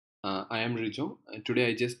am Rijo. Today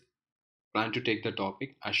I just plan to take the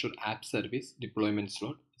topic Azure App Service Deployment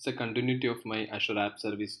Slot. It's a continuity of my Azure App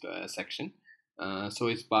Service section. So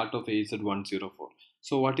it's part of AZ 104.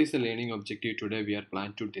 So what is the learning objective today? We are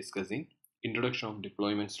planning to discussing introduction of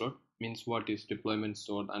deployment slot, means what is deployment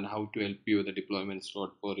slot and how to help you with the deployment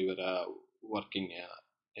slot for your working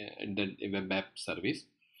in the web app service.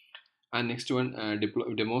 And next one,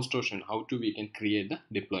 demonstration how to we can create the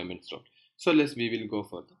deployment slot. So we will go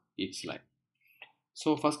for each slide.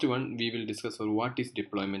 So first one we will discuss what is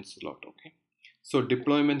deployment slot. Okay, so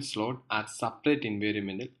deployment slot are separate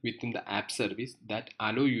environment within the app service that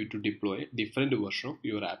allow you to deploy different version of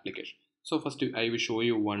your application. So first I will show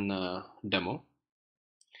you one demo.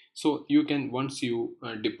 So you can, once you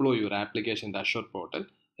deploy your application in the Azure portal,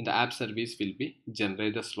 and the app service will be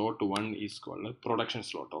generate the slot. One is called a production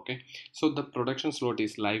slot. Okay, so the production slot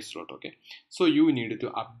is live slot. Okay, so you need to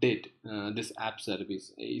update this app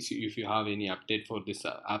service. If you have any update for this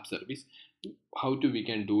app service, how to we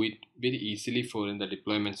can do it very easily for in the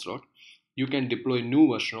deployment slot. You can deploy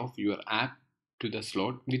new version of your app to the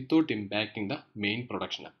slot without impacting the main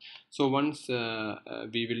production app. So once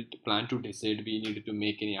we will plan to decide we need to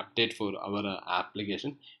make any update for our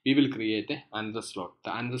application, we will create another slot.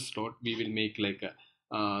 The another slot we will make like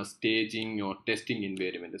a staging or testing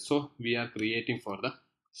environment. So we are creating for the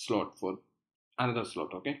slot for another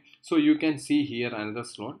slot. Okay, so you can see here another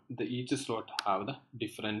slot. Each slot have the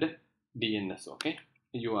different DNS. Okay,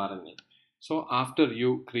 URL name. So after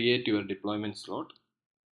you create your deployment slot,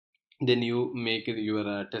 then you make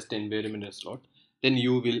your test environment slot, then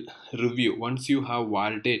you will review. Once you have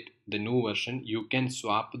validated the new version, you can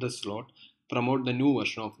swap the slot, promote the new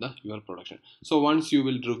version of your production. So once you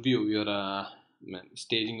will review your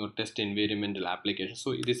staging or test environmental application,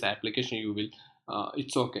 so this application you will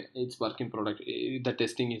it's okay, it's working product, the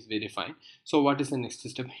testing is very fine. So what is the next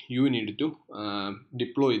step? You need to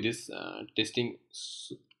deploy this testing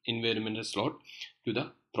environmental slot to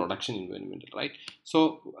the production environment, right?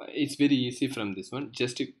 So it's very easy from this one.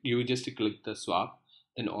 You just click the swap,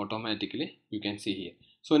 then automatically you can see here.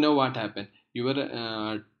 So now what happened? Your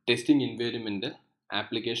testing environment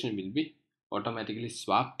application will be automatically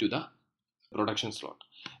swapped to the production slot.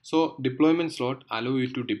 So deployment slot allow you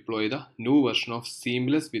to deploy the new version of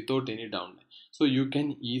seamless without any downtime. So you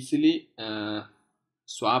can easily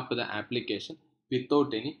swap the application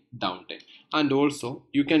without any downtime, and also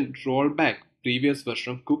you can roll back previous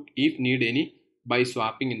version of cook if need any by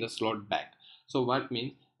swapping in the slot back. So what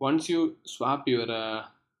means, once you swap your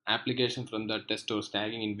application from the test or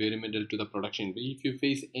staging environmental to the production, if you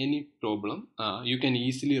face any problem, you can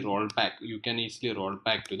easily roll back. You can easily roll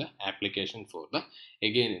back to the application for the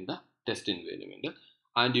again in the test environmental,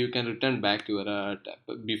 and you can return back your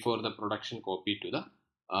before the production copy to the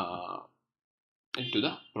into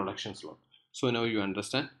the production slot. So now you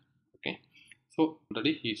understand. Okay, so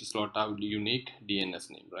already each slot have unique DNS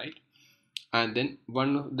name, right? And then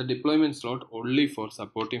the deployment slot only for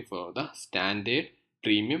supporting for the standard,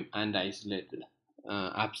 premium and isolated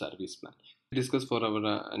app service plan. Discuss for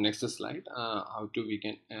our next slide how to we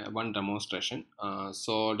can one demonstration.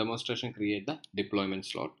 So demonstration, create the deployment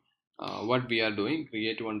slot. What we are doing,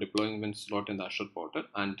 create one deployment slot in the Azure portal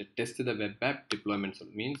and test the web app deployment slot.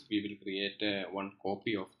 Means we will create one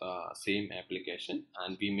copy of the same application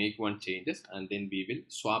and we make one changes, and then we will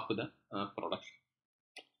swap the production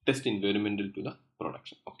test environmental to the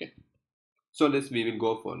production. Okay, so we will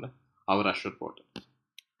go for our Azure portal.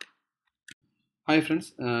 Hi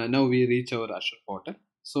friends, now we reach our Azure portal.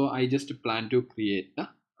 So I just plan to create the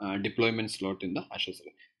deployment slot in the Azure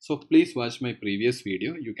service. So please watch my previous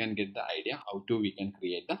video. You can get the idea how to we can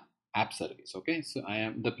create the app service. Okay, so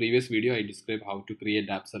the previous video I described how to create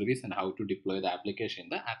the app service and how to deploy the application in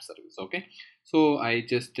the app service. Okay, so I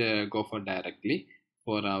just go for directly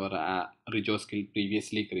for our Rijo skill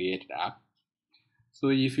previously created app. So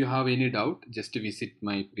if you have any doubt, just visit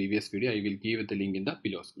my previous video. I will give the link in the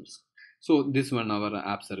below skills. So this one our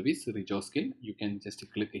app service Rijo skill. You can just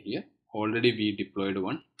click here. Already we deployed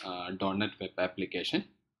one .NET web application.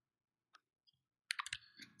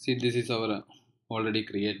 See, this is our already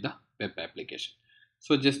create the web application.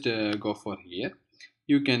 So just go for here.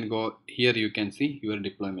 You can go here. You can see your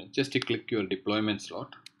deployment. Just click your deployment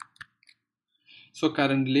slot. So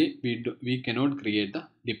currently we cannot create the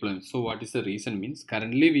deployment. So what is the reason? Means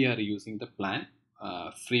currently we are using the plan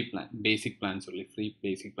free plan, basic plans only, free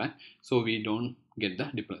basic plan. So we don't get the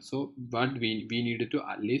deployment. So what we needed to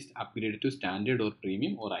at least upgrade to standard or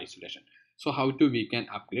premium or isolation. So how to we can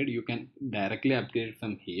upgrade? You can directly upgrade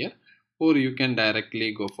from here, or you can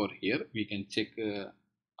directly go for here. We can check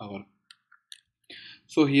our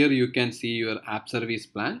So here you can see your app service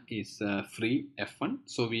plan is free F1.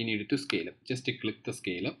 So we need to scale up. Just click the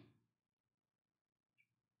scale up.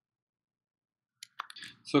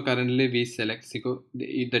 So currently we select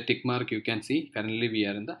the tick mark, you can see currently we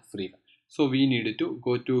are in the free one. So we need to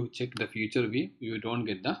go to check the future view. You don't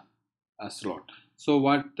get the slot. So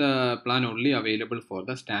what the plan only available for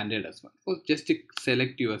the standard S1. So just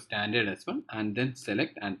select your standard S1 and then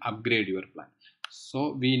select and upgrade your plan.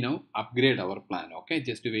 So we now upgrade our plan. Okay,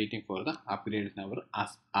 just waiting for the upgrade in our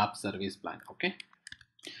app service plan. Okay.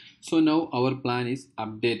 So now our plan is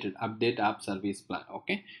update app service plan.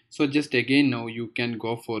 Okay, so just again now you can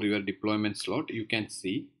go for your deployment slot. You can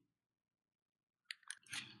see,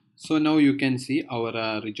 so now you can see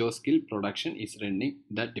our skill production is running.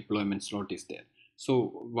 That deployment slot is there.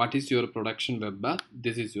 So what is your production web app?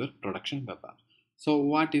 This is your production web app. So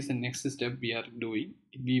what is the next step we are doing?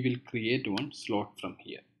 We will create one slot from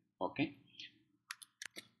here. Okay,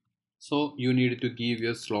 so you need to give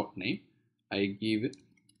your slot name. I give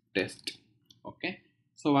test. Okay,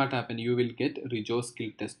 so what happen, you will get skill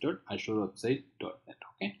test.azure website.net.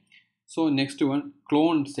 Okay, so next one,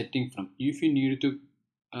 clone setting from. If you need to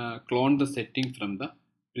clone the setting from the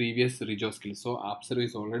previous skill, so app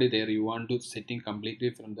service already there, you want to setting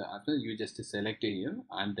completely from the app, you just select here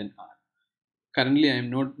and then add. Currently I am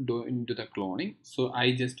not doing to the cloning, so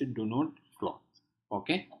I just do not clone.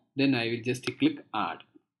 Okay, then I will just click add.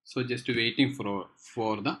 So just waiting for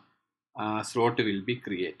the slot will be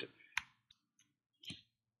created.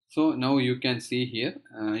 So now you can see here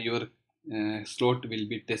your slot will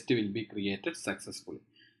be created successfully.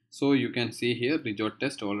 So you can see here Rizot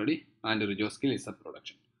test already and Rizot skill is a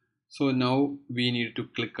production. So now we need to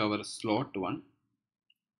click our slot one.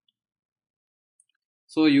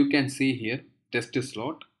 So you can see here test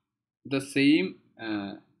slot, the same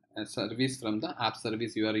service from the app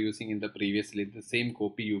service you are using in the previously, the same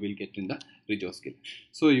copy you will get in the Rizot skill.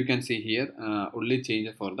 So you can see here only change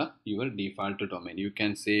for the your default domain. You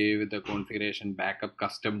can save the configuration, backup,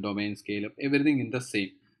 custom domain, scale up, everything in the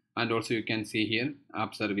same. And also you can see here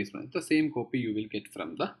app service, the same copy you will get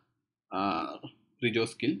from the Rizot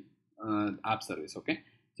skill app service. Okay,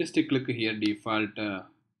 just click here default the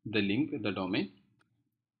link, the domain.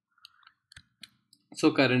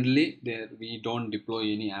 So currently there we don't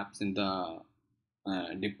deploy any apps in the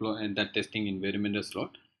deploy and that testing environment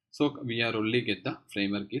slot. So we are only get the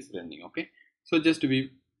framework is running. Okay, so just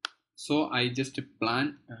I just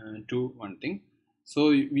plan to one thing.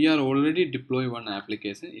 So we are already deploy one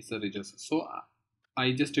application is a register. So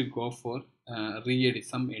I just go for re-edit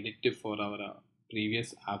some edit for our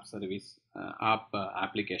previous app service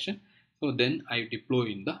application. So then I deploy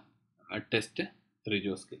in the test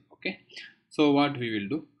Rizot skill. Okay, so what we will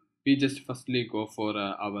do, we just firstly go for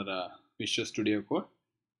our Visual Studio Code.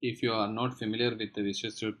 If you are not familiar with the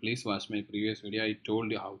Visual Studio, please watch my previous video. I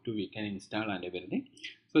told you how to we can install and everything.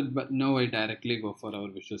 So but now I directly go for our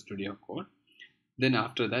Visual Studio Code. Then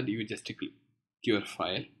after that you just click your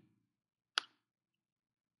file,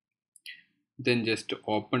 then just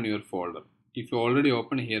open your folder. If you already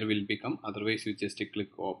open, here will become, otherwise you just click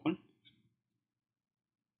open.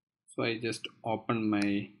 So I just open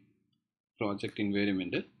my project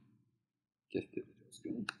environment, just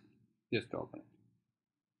open it.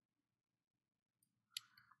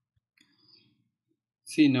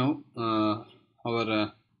 See now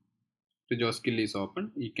our Rizot skill is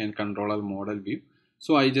open. You can control our model view.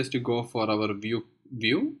 So I just go for our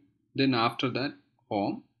view. Then after that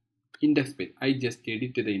home, index page. I just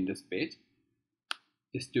edit the index page.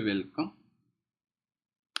 Just to welcome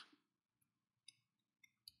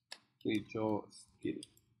Rizot skill.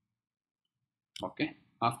 Okay.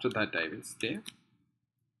 After that I will stay.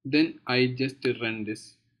 Then I just run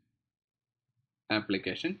this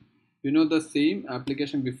application. You know the same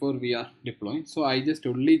application before we are deploying. So I just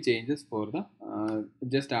only changes for the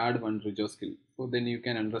just add one Rizot skill. So then you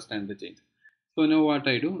can understand the change. So now what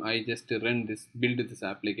I do, I just run this, build this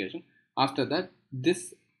application. After that,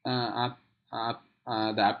 this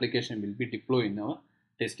the application will be deployed in our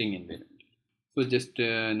testing environment. So just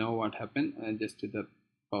now what happened, just the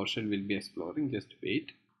PowerShell will be exploring. Just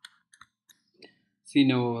wait. See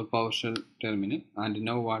now our PowerShell terminal, and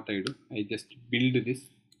now what I do, I just build this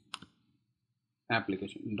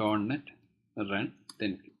application .NET run,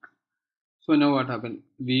 then click. So now what happened,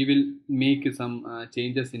 we will make some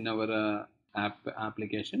changes in our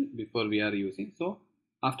application before we are using. So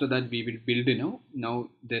after that we will build now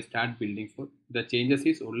they start building. For the changes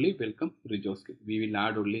is only welcome Rizot skill, we will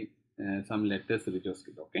add only some letters Rizot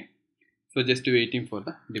skill. Okay, so just waiting for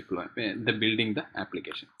the deploy the building the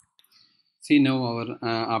application. See now our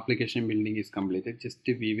application building is completed. Just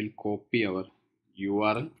we will copy our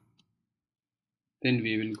URL. Then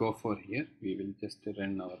we will go for here. We will just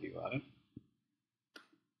run our URL.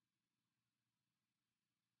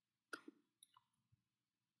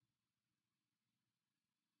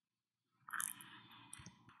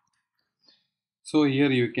 So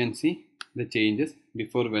here you can see the changes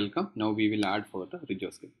before welcome. Now we will add for the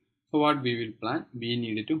resource skill. So what we will plan, we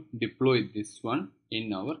need to deploy this one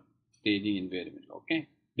in our staging environment. Okay,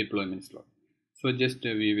 deployment slot. So just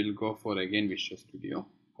we will go for again Visual Studio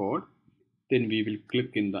Code. Then we will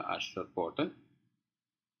click in the Azure portal.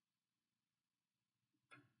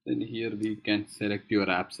 Then here we can select your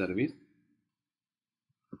app service.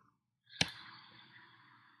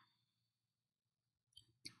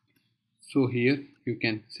 So here you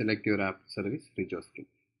can select your app service resource skill.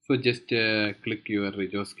 So just click your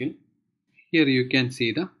resource skill. Here you can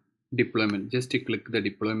see the deployment. Just click the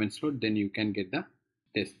deployment slot, then you can get the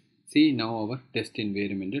test. See, now our test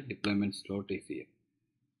environment deployment slot is here.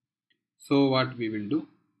 So what we will do,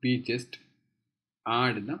 we just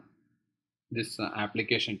add this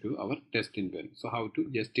application to our test environment. So how to,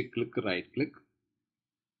 just click right click,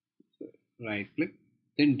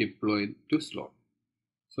 then deploy to slot.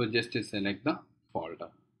 So just select the folder,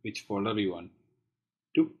 which folder you want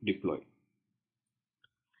to deploy.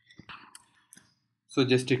 So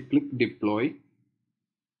just click deploy.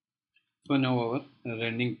 So now our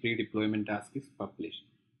running pre-deployment task is published.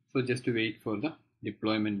 So just to wait for the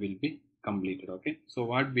deployment will be completed. Okay. So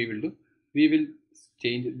what we will do, we will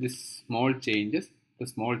change this small changes. The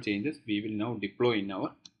small changes we will now deploy in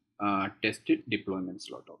our tested deployment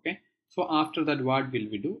slot. Okay. So after that, what will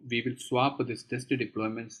we do? We will swap this tested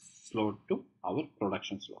deployment slot to our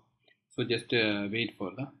production slot. So just wait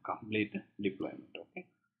for the complete deployment. Okay.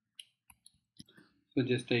 So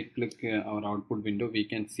just I click our output window, we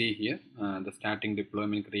can see here the starting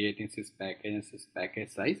deployment, creating sys package and sys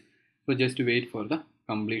package size. So just wait for the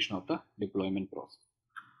completion of the deployment process.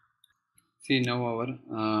 See, now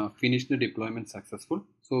our finished the deployment successful.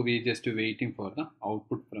 So we just waiting for the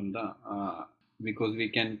output from the because we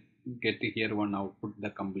can get here one output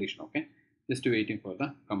the completion. Okay, just waiting for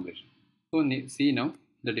the completion. So see, now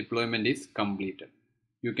the deployment is completed.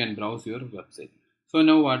 You can browse your website. So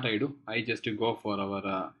now what I do, I just go for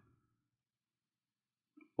our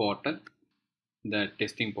portal, the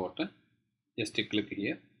testing portal. Just click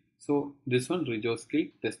here. So this one, resource skill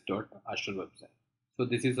test.azure website. So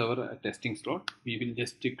this is our testing slot. We will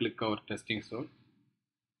just click our testing slot.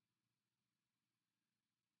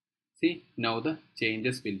 See, now the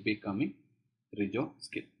changes will be coming resource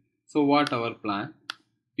skill. So what our plan?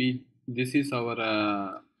 This is our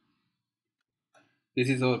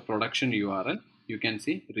production URL. You can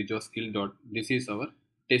see resource skill dot. This is our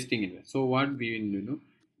testing environment. So what we need to do,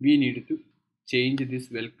 we need to change this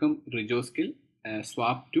welcome resource skill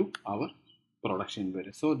swap to our production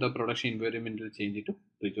environment. So the production environment will change it to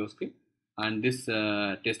resource skill, and this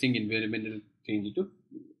testing environment will change it to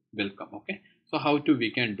welcome. Okay. So how to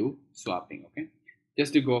we can do swapping? Okay.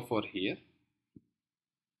 Just to go for here.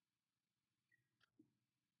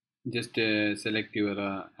 Just select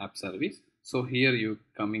your app service. So here you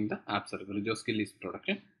coming the app service, resource skill is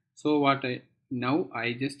production. So what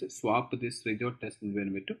I just swap this resource test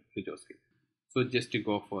environment to resource skill. So just to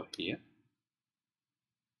go for here,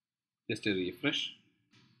 just to refresh,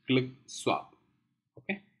 click swap.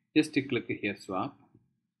 Okay, just to click here swap.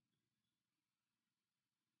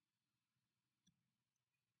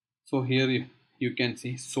 So here you can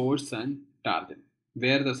see source and target.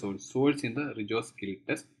 Where the source in the resource skill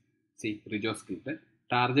test. See, resource skill test.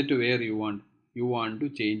 Target to where you want to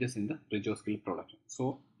changes in the resource skill production.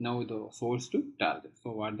 So now the source to target.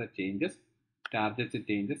 So what the changes, target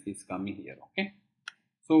changes is coming here. Okay.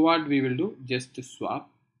 So what we will do, just to swap,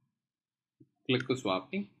 click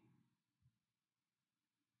swapping.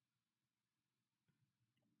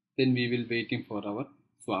 Then we will waiting for our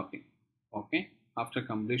swapping. Okay. After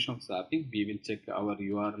completion of swapping, we will check our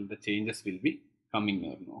URL. The changes will be coming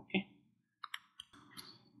here now. Okay.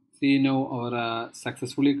 See, now our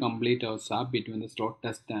successfully complete our swap between the slot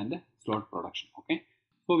test and the slot production. Okay.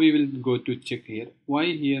 So we will go to check here. Why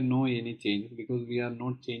here no any changes? Because we are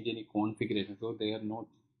not changing any configuration. So they are not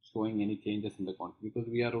showing any changes in the config, because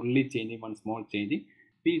we are only changing one small changing.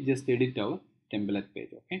 We just edit our template page.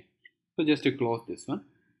 Okay. So just to close this one.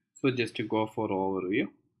 So just to go for overview.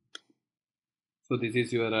 So this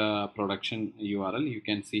is your production URL. You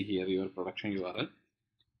can see here your production URL.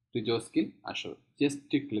 Resource skill Azure. Just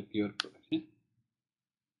to click your production.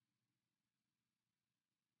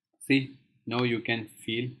 See, now you can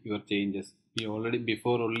feel your changes. We already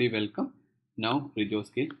before only welcome. Now resource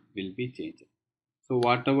skill will be changed. So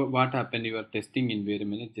what happened? Your testing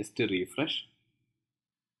environment, just to refresh.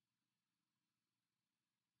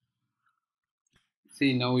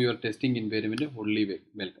 See, now your testing environment only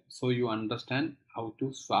welcome. So you understand how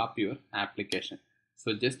to swap your application.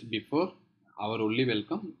 So just before our only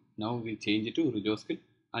welcome, now we change it to Skill,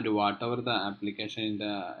 and whatever the application in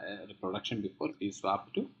the production before we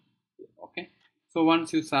swap to. Okay. So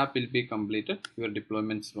once your swap will be completed, your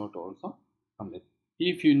deployment slot also complete.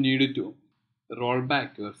 If you need to roll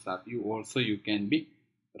back your swap, you can be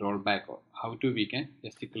roll back. How to we can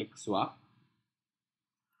just click swap,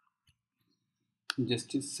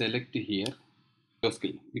 just select here your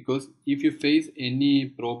skill, because if you face any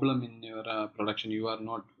problem in your production, you are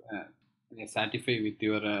not satisfied with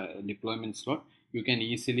your deployment slot, you can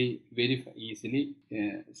easily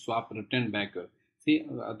swap return back. See,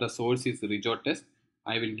 the source is resort test,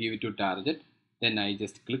 I will give it to target, then I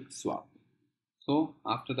just click swap. So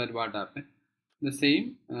after that, what happened? The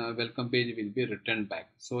same welcome page will be returned back.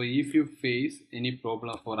 So if you face any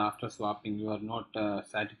problem for after swapping, you are not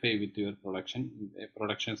satisfied with your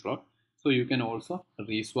production slot, so you can also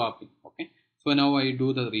reswap it. Okay. So now I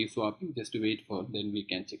do the reswapping. Just wait for, then we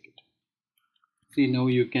can check it. See, now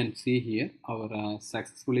you can see here our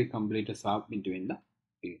successfully completed swap between the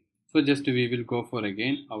view. So just we will go for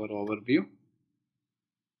again our overview.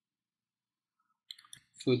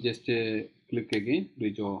 So just click again,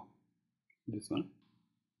 rejo this one.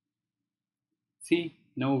 See,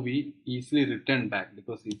 now we easily return back,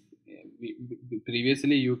 because if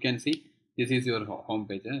previously you can see this is your home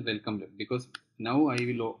page, welcome, because now I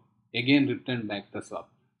will again return back the swap.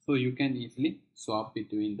 So you can easily swap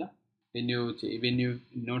between the, when you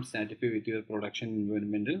not satisfied with your production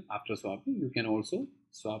environmental after swapping, you can also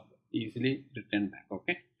swap easily return back.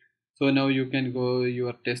 Okay. So now you can go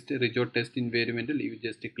your test resort test environmental, you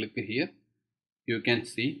just click here, you can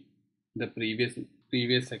see the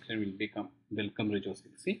previous section will become welcome resource.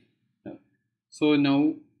 See. Uh, so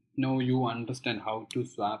now you understand how to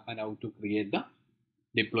swap and how to create the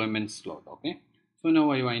deployment slot. Okay. So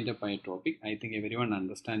now I wind up my topic. I think everyone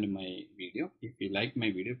understand my video. If you like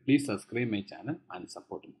my video, please subscribe my channel and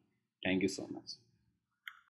support me. Thank you so much.